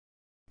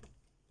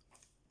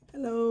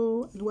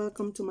Hello and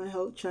welcome to my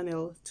health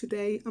channel.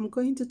 Today I'm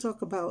going to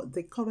talk about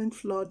the current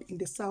flood in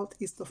the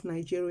southeast of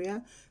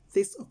Nigeria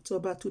this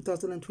October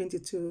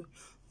 2022.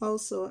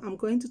 Also, I'm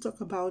going to talk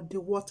about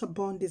the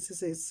waterborne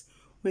diseases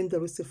when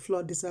there is a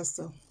flood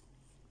disaster.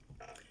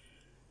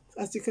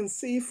 As you can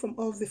see from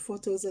all the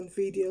photos and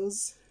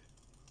videos,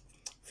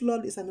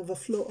 flood is an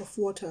overflow of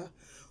water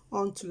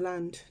onto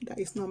land that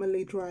is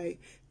normally dry.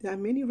 There are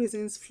many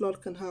reasons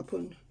flood can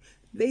happen.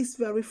 This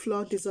very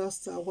flood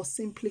disaster was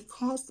simply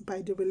caused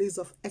by the release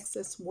of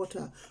excess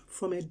water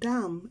from a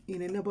dam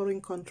in a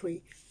neighboring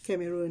country,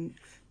 Cameroon.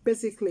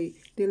 Basically,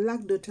 the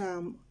Lagdo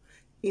Dam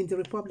in the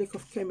Republic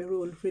of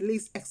Cameroon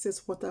released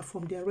excess water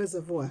from their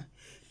reservoir.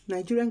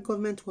 Nigerian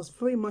government was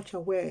very much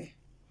aware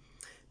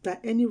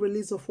that any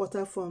release of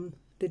water from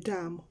the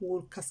dam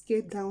will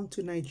cascade down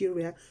to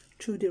Nigeria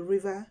through the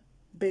river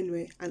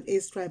Benue and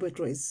its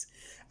tributaries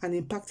and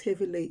impact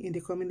heavily in the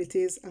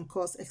communities and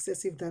cause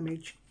excessive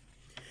damage.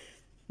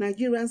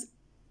 Nigeria's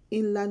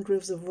inland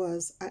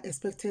reservoirs are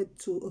expected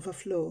to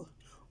overflow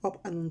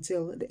up and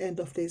until the end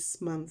of this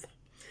month.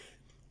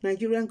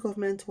 Nigerian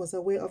government was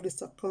aware of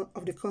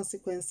the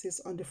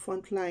consequences on the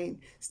frontline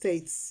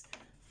states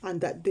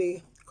and that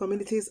the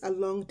communities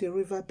along the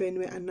river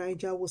Benue and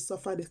Niger will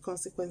suffer the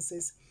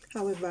consequences.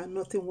 However,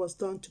 nothing was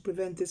done to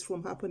prevent this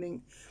from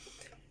happening.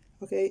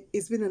 Okay,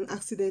 it's been an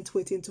accident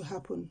waiting to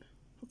happen.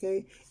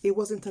 Okay, it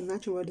wasn't a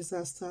natural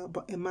disaster,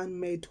 but a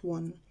man-made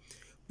one,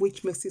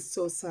 which makes it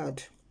so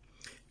sad.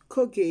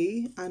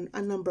 Kogi and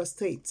Anambra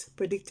State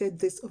predicted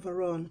this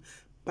overrun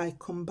by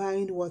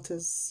combined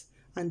waters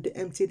and they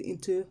emptied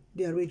into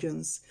their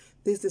regions.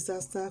 This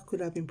disaster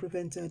could have been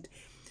prevented.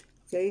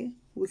 Okay,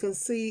 we can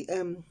see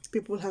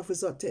people have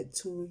resorted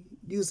to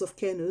use of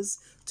canoes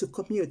to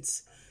commute.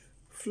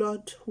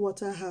 Flood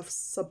water have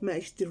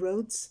submerged the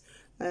roads,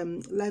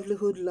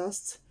 livelihood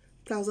lost.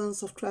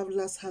 Thousands of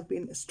travelers have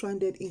been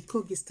stranded in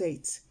Kogi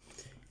State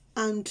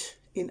and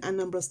in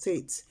Anambra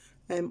State,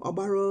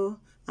 Obaro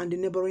and the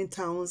neighboring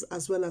towns,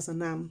 as well as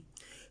Anam.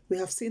 We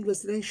have seen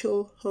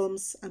residential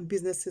homes and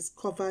businesses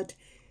covered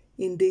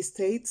in these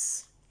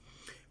states.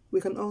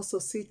 We can also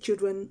see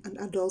children and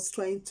adults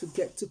trying to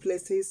get to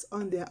places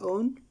on their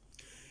own.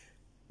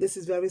 This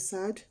is very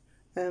sad.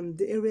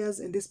 The areas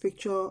in this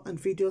picture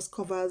and videos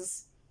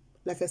covers,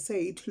 like I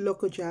said,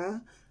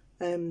 Lokoja,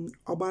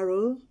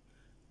 Obaro,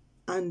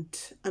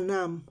 and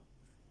Anam.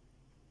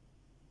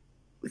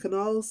 We can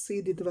all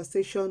see the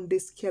devastation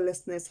this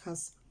carelessness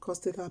has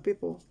costed our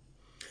people.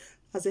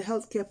 As a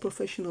healthcare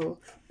professional,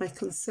 my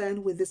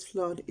concern with this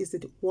flood is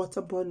the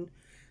waterborne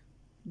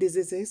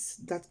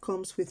diseases that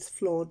comes with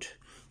flood.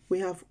 We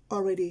have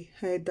already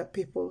heard that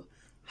people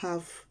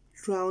have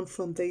drowned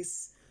from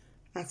this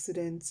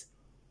accident.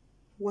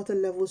 Water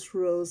levels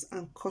rose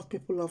and caught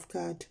people off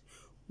guard.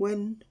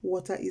 When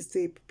water is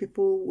deep,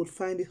 people would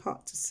find it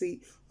hard to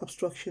see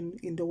obstruction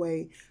in the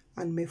way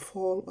and may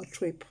fall or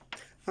trip.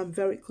 I'm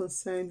very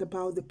concerned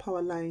about the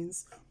power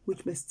lines,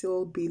 which may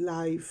still be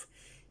live.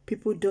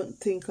 People don't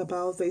think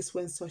about this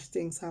when such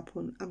things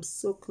happen. I'm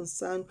so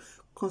concerned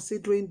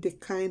considering the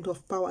kind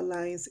of power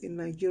lines in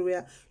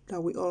Nigeria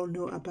that we all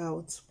know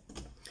about.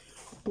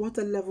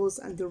 Water levels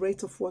and the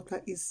rate of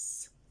water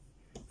is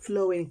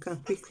flowing can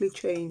quickly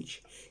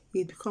change.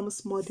 It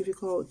becomes more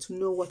difficult to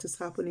know what is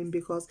happening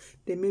because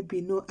there may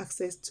be no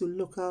access to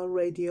local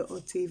radio or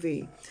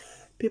TV.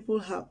 People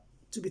have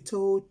to be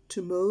told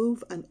to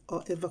move and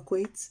or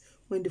evacuate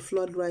when the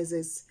flood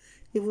rises.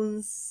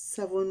 Even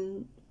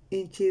 7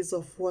 inches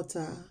of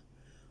water,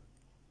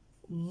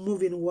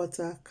 moving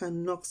water,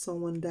 can knock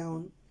someone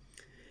down.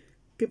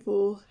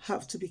 People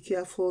have to be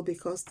careful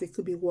because they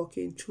could be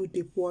walking through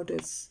deep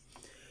waters.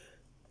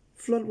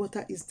 Flood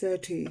water is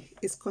dirty,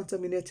 it's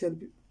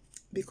contaminated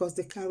because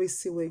they carry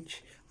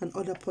sewage and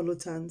other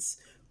pollutants.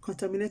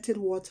 Contaminated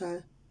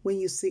water, when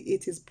you see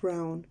it, is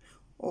brown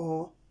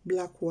or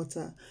black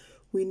water.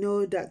 We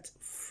know that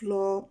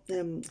floor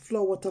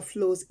water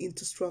flows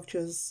into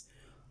structures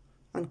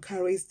and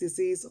carries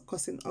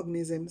disease-causing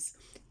organisms.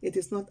 It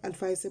is not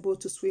advisable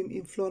to swim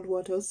in flood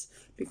waters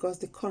because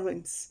the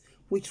currents,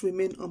 which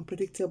remain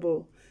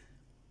unpredictable,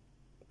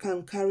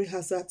 can carry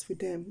hazards with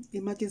them.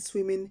 Imagine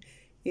swimming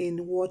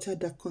in water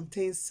that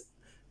contains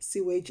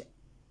sewage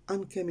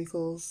and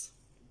chemicals.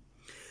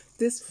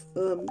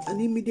 An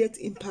immediate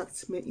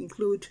impact may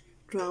include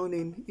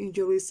drowning,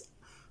 injuries,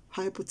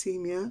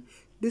 hypothermia.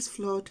 This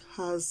flood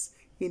has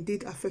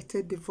indeed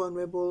affected the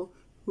vulnerable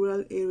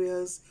rural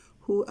areas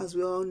who, as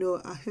we all know,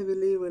 are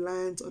heavily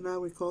reliant on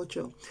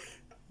agriculture.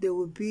 There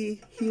will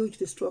be huge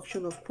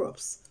destruction of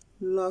crops,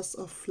 loss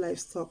of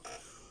livestock.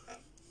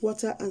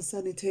 Water and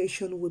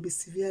sanitation will be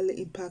severely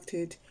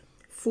impacted.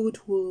 Food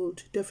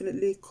would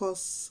definitely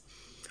cause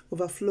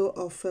overflow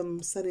of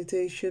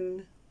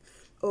sanitation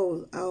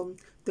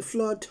the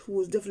flood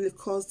will definitely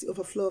cause the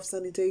overflow of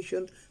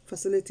sanitation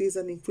facilities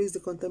and increase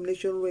the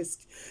contamination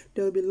risk.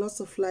 There will be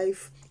loss of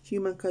life,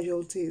 human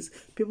casualties.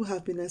 People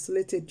have been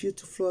isolated due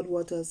to flood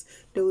waters.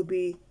 There will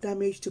be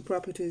damage to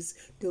properties.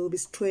 There will be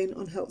strain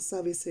on health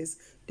services.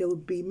 There will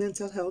be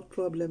mental health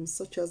problems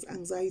such as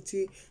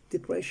anxiety,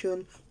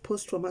 depression,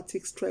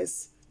 post-traumatic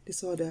stress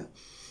disorder.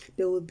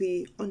 There will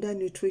be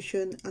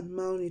undernutrition and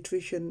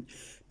malnutrition.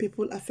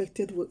 People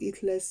affected will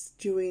eat less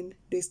during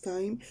this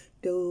time.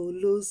 They will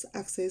lose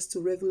access to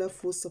regular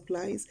food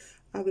supplies.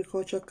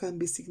 Agriculture can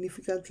be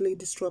significantly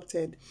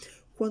disrupted.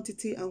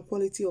 Quantity and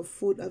quality of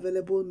food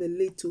available may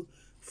lead to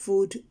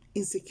food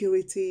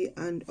insecurity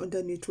and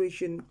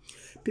undernutrition.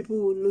 People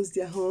will lose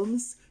their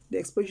homes. The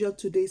exposure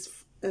to this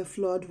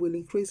flood will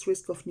increase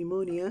risk of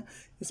pneumonia,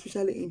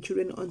 especially in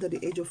children under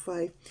the age of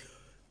 5.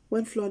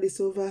 When flood is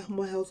over,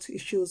 more health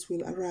issues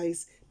will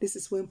arise. This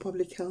is when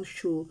public health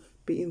should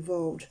be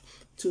involved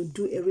to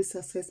do a risk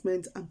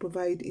assessment and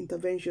provide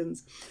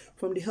interventions.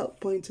 From the health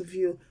point of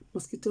view,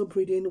 mosquito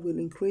breeding will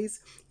increase.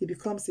 It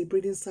becomes a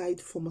breeding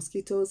site for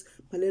mosquitoes.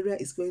 Malaria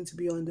is going to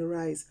be on the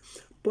rise.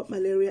 Both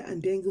malaria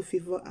and dengue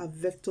fever are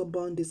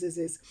vector-borne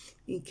diseases.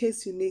 In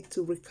case you need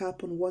to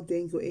recap on what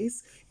dengue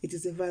is, it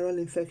is a viral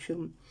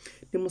infection.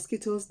 The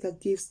mosquitoes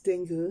that gives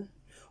dengue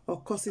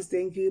or causes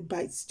dengue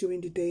bites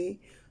during the day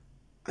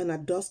and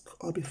at dusk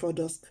or before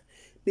dusk.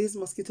 These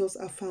mosquitoes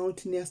are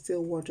found near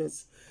still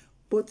waters.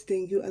 Both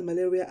dengue and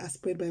malaria are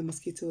spread by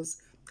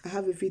mosquitoes. I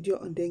have a video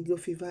on dengue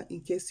fever in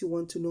case you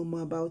want to know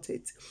more about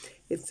it.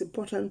 It's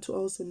important to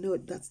also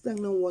note that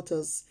stagnant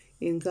waters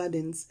in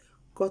gardens,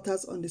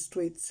 gutters on the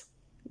streets,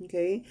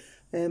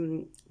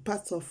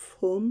 parts of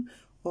home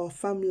or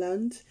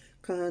farmland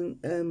can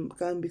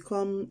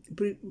become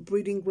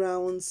breeding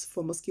grounds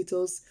for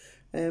mosquitoes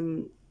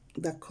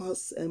that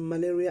cause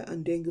malaria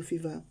and dengue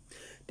fever.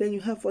 Then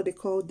you have what they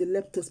call the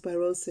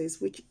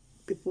leptospirosis, which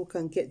people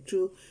can get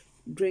through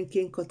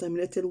drinking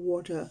contaminated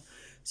water,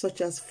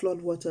 such as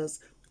flood waters.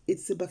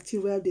 It's a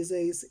bacterial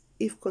disease.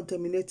 If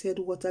contaminated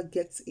water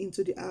gets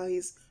into the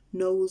eyes,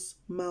 nose,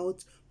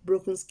 mouth,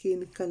 broken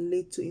skin, can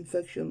lead to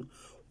infection.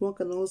 One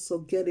can also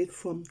get it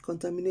from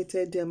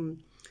contaminated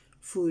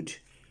food.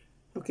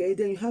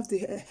 Then you have the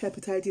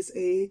hepatitis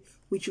A,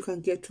 which you can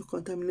get through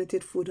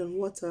contaminated food and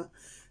water.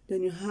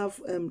 Then you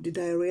have the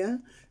diarrhea.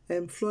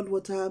 Flood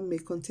water may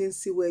contain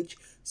sewage,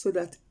 so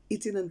that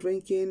eating and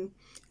drinking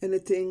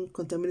anything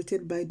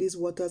contaminated by these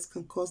waters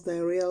can cause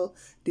diarrheal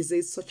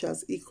disease such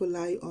as E.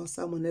 coli or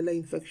salmonella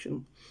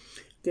infection.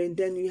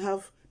 Then you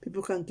have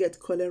people can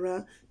get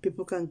cholera,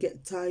 people can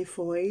get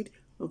typhoid,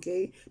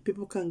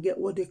 people can get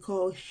what they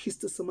call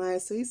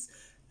schistosomiasis,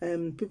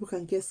 people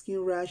can get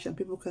skin rash, and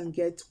people can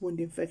get wound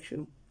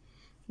infection.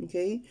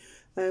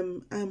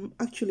 I'm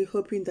actually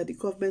hoping that the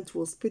government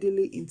will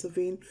speedily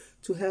intervene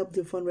to help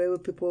the vulnerable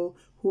people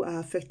who are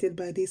affected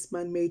by this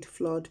man-made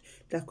flood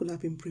that could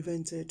have been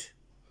prevented.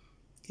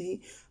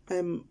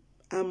 I'm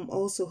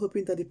also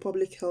hoping that the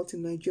public health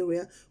in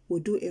Nigeria will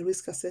do a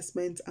risk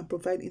assessment and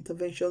provide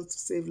interventions to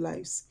save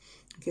lives.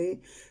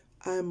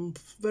 I'm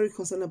very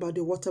concerned about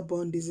the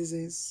waterborne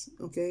diseases,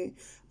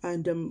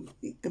 and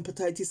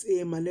hepatitis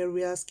A,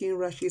 malaria, skin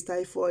rashes,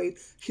 typhoid,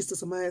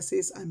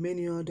 schistosomiasis, and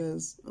many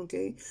others.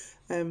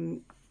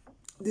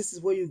 This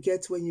is what you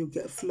get when you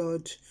get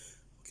flood.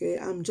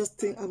 I'm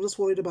just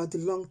worried about the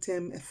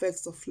long-term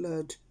effects of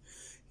flood.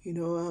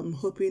 I'm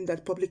hoping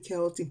that public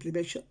health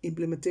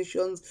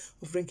implementations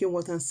of drinking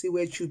water and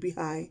sewage should be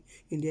high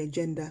in the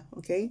agenda.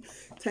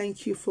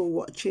 Thank you for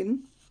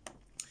watching.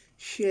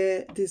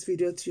 Share this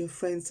video to your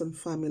friends and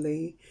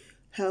family.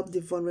 Help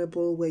the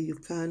vulnerable where you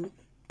can.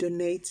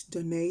 Donate,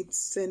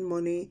 send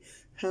money,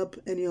 help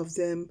any of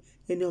them,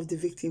 any of the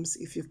victims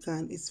if you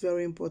can. It's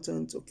very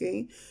important.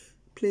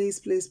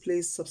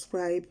 Please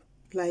subscribe,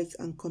 like,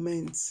 and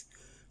comment.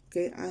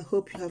 I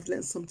hope you have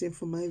learned something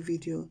from my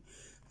video.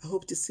 I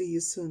hope to see you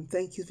soon.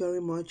 Thank you very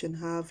much and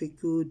have a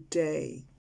good day.